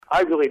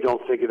I really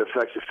don't think it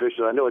affects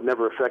officials. I know it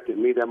never affected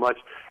me that much,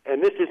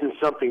 and this isn't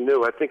something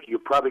new. I think you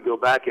probably go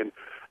back and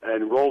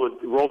roll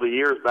the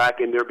years back,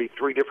 and there'd be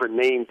 3 different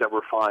names that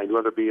were fined,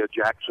 whether it be a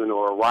Jackson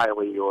or a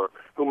Riley or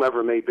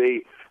whomever it may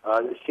be.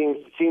 It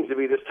seems to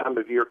be this time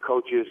of year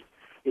coaches,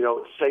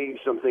 say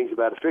some things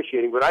about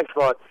officiating. But I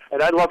thought,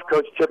 and I love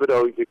Coach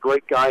Thibodeau. He's a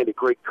great guy and a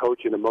great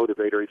coach and a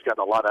motivator. He's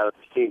gotten a lot out of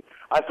his team.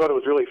 I thought it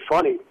was really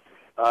funny.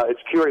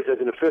 It's curious as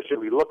an official,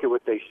 we look at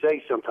what they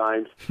say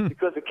sometimes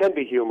because it can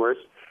be humorous.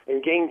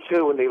 In Game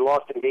 2, when they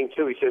lost in Game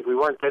 2, he said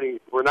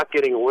we're not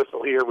getting a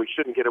whistle here. We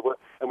shouldn't get a whistle,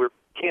 and we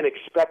can't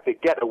expect to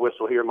get a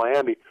whistle here in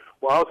Miami.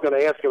 Well, I was going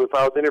to ask him if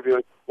I was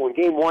interviewing. Well, in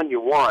Game 1 you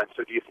won,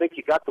 so do you think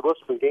you got the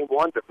whistle in Game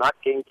 1, but not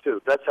Game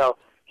 2? That's how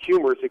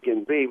humorous it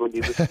can be when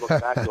you just look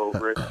back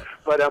over it.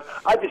 But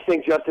I just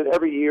think, Justin,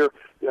 every year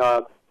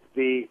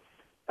the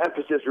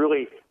emphasis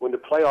really, when the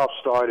playoffs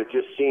start, it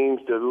just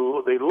seems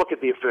they look at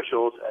the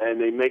officials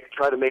and they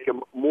try to make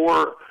them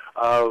more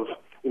of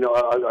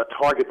a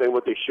target than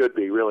what they should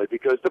be, really,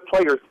 because the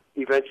players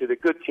eventually, the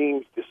good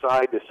teams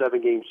decide the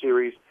 7-game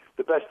series.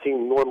 The best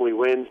team normally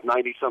wins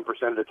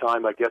 90-some% of the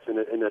time, I guess, in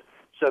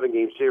a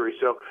 7-game series.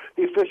 So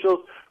the officials,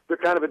 they're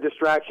kind of a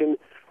distraction,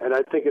 and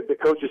I think that the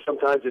coaches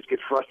sometimes just get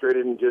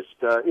frustrated and just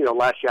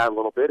lash out a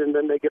little bit, and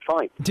then they get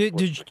fined.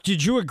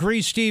 Did you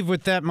agree, Steve,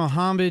 with that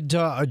Muhammad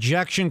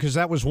ejection? Because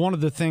that was one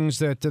of the things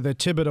that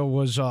Thibodeau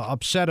was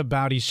upset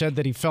about. He said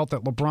that he felt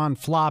that LeBron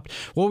flopped.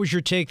 What was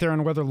your take there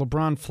on whether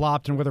LeBron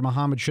flopped and whether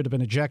Muhammad should have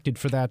been ejected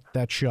for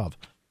that shove?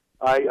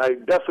 I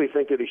definitely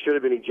think that he should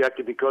have been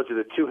ejected because of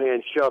the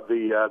two-hand shove,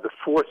 the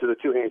force of the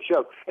two-hand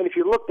shove. And if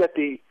you looked at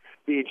the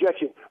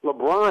ejection,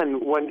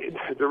 LeBron,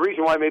 the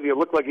reason why maybe it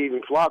looked like he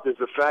even flopped is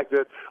the fact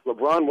that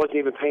LeBron wasn't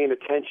even paying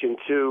attention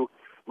to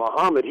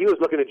Muhammad. He was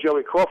looking at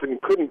Joey Crawford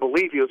and couldn't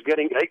believe he was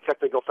getting a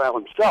technical foul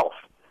himself.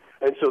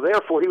 And so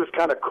therefore he was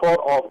kind of caught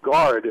off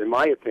guard, in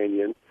my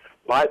opinion,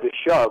 by the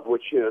shove,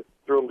 which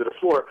threw him to the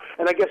floor.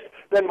 And I guess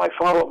then my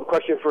follow-up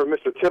question for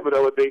Mr.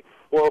 Thibodeau would be,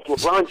 well, if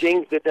LeBron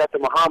James did that to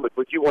Muhammad,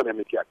 would you want him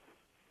ejected?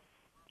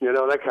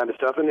 That kind of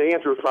stuff. And the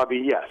answer would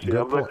probably yes.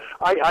 But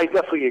I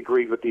definitely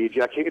agree with the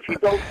ejection. If you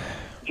don't,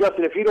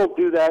 Justin, if you don't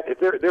do that, if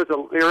there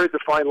is a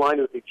fine line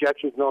with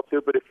ejections and all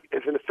too, but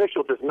if an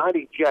official does not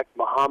eject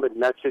Muhammad in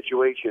that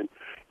situation,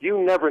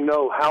 you never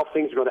know how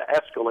things are going to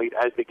escalate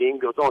as the game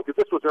goes on.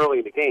 Because this was early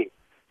in the game.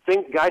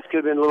 Guys could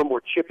have been a little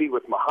more chippy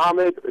with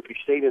Muhammad if he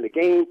stayed in the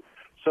game.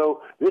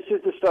 So this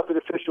is the stuff that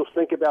officials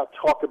think about,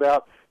 talk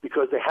about,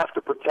 because they have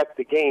to protect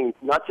the game,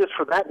 not just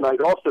for that night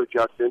also,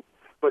 Justin,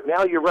 but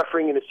now you're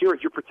refereeing in a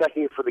series, you're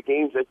protecting it for the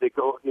games as they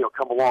go,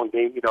 come along,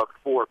 game,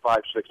 4, 5,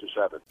 6,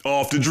 or 7.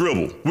 Off the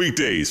Dribble,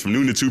 weekdays from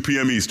noon to 2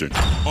 p.m. Eastern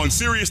on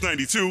Sirius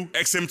 92,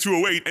 XM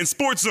 208, and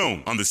Sports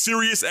Zone on the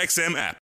Sirius XM app.